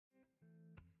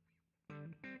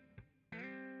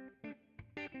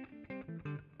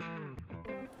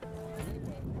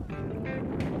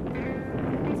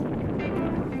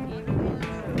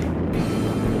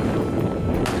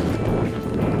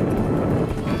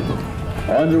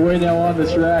Underway now on the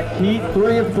track, heat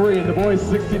 3 of 3 in the boys'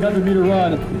 1600-meter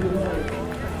run.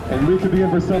 And we could be in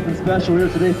for something special here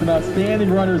today. Some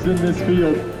outstanding runners in this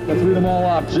field. Let's read them all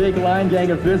off. Jake Leingang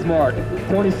of Bismarck,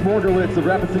 Tony Smorgowitz of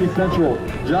Rapid City Central,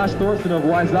 Josh Thorson of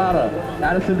Wayzata,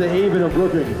 Addison DeHaven of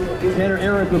Brookings, Tanner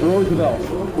Arendt of Roosevelt,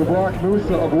 Mubarak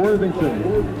Musa of Worthington,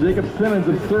 Jacob Simmons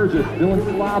of Sturgis, Dylan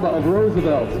Slaba of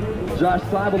Roosevelt, Josh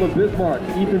Seibel of Bismarck,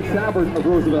 Ethan Sabert of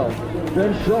Roosevelt,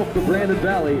 Ben Schultz of Brandon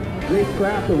Valley, Jace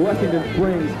Kraft of Washington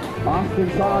Springs, Austin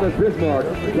Todd of Bismarck,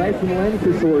 Dyson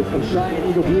Lancaster of Cheyenne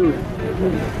Eagle Butte.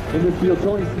 In this field,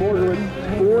 Tony Smorgowitz,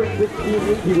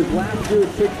 4.16.8. He was last year's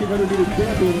 1600-meter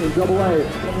champion in AA.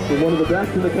 And one of the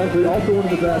best in the country, also one of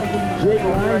the best. Jake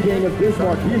Leingang of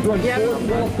Bismarck. He's run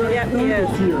 4.12.32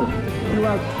 this year. Two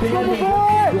outstanding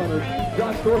runners.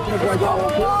 Josh Thorson of Wayzata,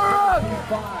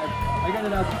 4.5. Again,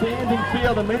 an outstanding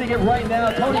field, and leading it right now,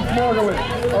 Tony Smorgowitz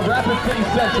of Rapid City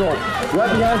Central.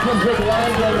 Right behind him, Jake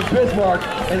Leingang of Bismarck,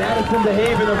 and Addison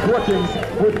DeHaven of Brookings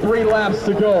with 3 laps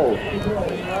to go.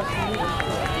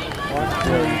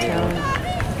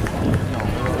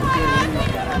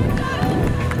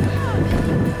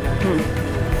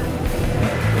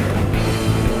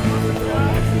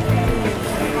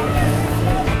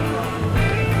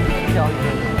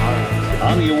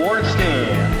 On the award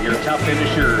stand, your top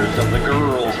finishers of the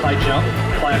girls' high jump,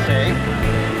 Class A.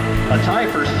 A tie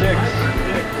for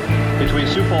 6th between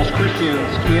Sioux Falls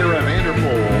Christian's Kiera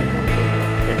Vanderpool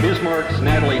and Bismarck's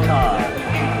Natalie Todd.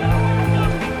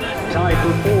 Tie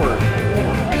for 4th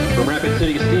from Rapid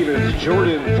City Stevens,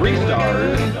 Jordan 3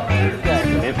 stars.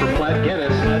 And for Platte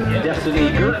Geddes, Destiny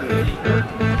Gurton.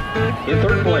 In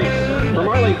 3rd place from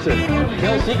Arlington,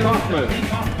 Kelsey Kaufman.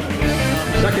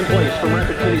 2nd place from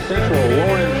Rapid City Central,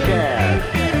 Lauren Shad.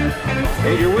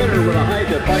 And your winner with a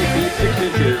height of 5 feet 6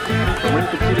 inches from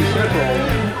Rapid City Central,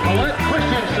 Colette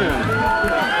Christensen.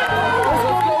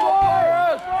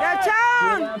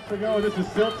 To go. This is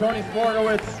still Tony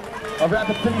Smorgowitz of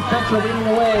Rapid City Central leading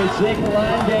the way. Jake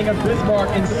Leingang of Bismarck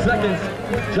in 2nd.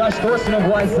 Josh Thorson of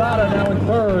Wayzata now in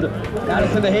 3rd.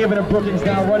 Addison DeHaven of Brookings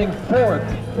now running 4th.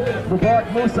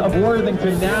 Mubarak Musa of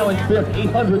Worthington now in 5th.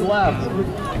 800 left.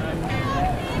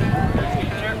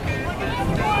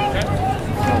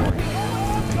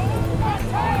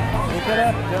 Keep it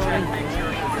up, Tony.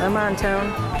 Come on,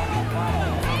 Tone.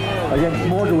 Again,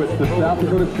 Smorgowitz, the South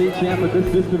Dakota State champ at this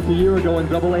distance a year ago in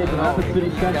AA from Rapid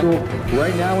City Central,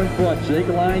 right now in front. Jake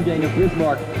Leingang of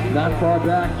Bismarck, not far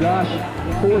back. Josh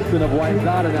Thorson of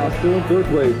Wayzata now still in 3rd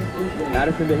place.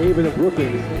 Addison DeHaven of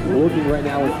Brookings, looking right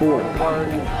now in 4th.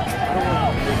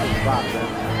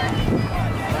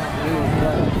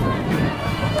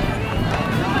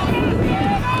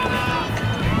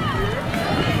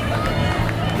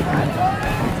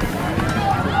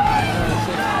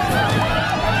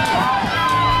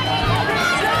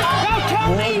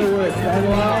 And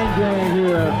Leingang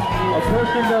here,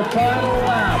 approaching their final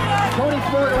lap. Tony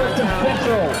Smorgowitz of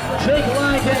Central, Jake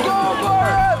Leingang of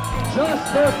Bismarck, Josh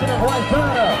Thorson of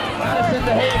Wayzata, Addison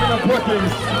DeHaven of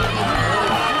Brookings.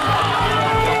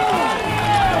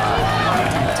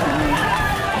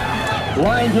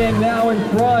 Leingang now in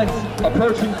front,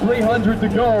 approaching 300 to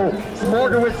go.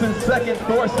 Smorgowitz in 2nd,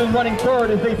 Thorson running 3rd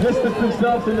as they distance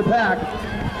themselves in the pack.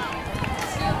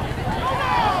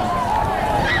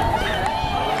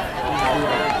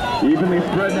 Evenly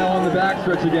spread now on the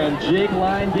backstretch again. Jake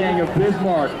Leingang of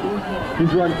Bismarck.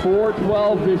 He's run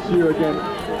 4.12 this year again.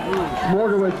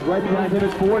 Smorgowitz right behind him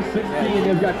at 4.16.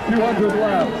 They've got 200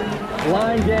 left.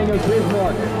 Leingang of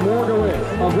Bismarck. Smorgowitz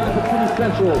of Rapid City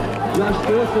Central. Josh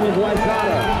Thorson of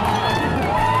Wayzata.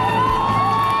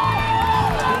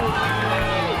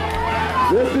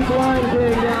 This is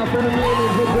Leingang now for the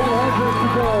leaders with 100 to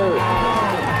go.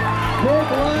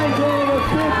 Jake Leingang of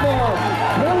Bismarck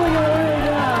pulling away.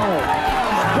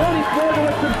 Tony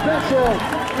Smorgowitz of Central,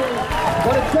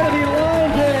 but it's going to be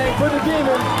Leingang for the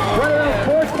Demons. Right around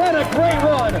 4:10, a great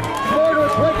run.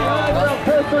 Smorgowitz right behind around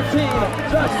 4:13.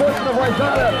 Josh Thorson of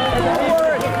Wayzata and the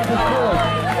Demons is fourth.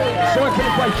 Short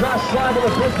finish by Josh Seibel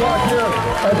of Bismarck here,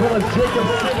 as well as Jacob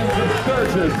Simmons of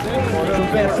Sturgis. Some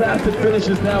fantastic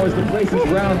finishes now as the places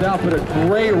round out, but a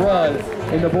great run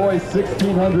in the boys'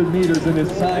 1600 meters in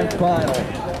this timed final.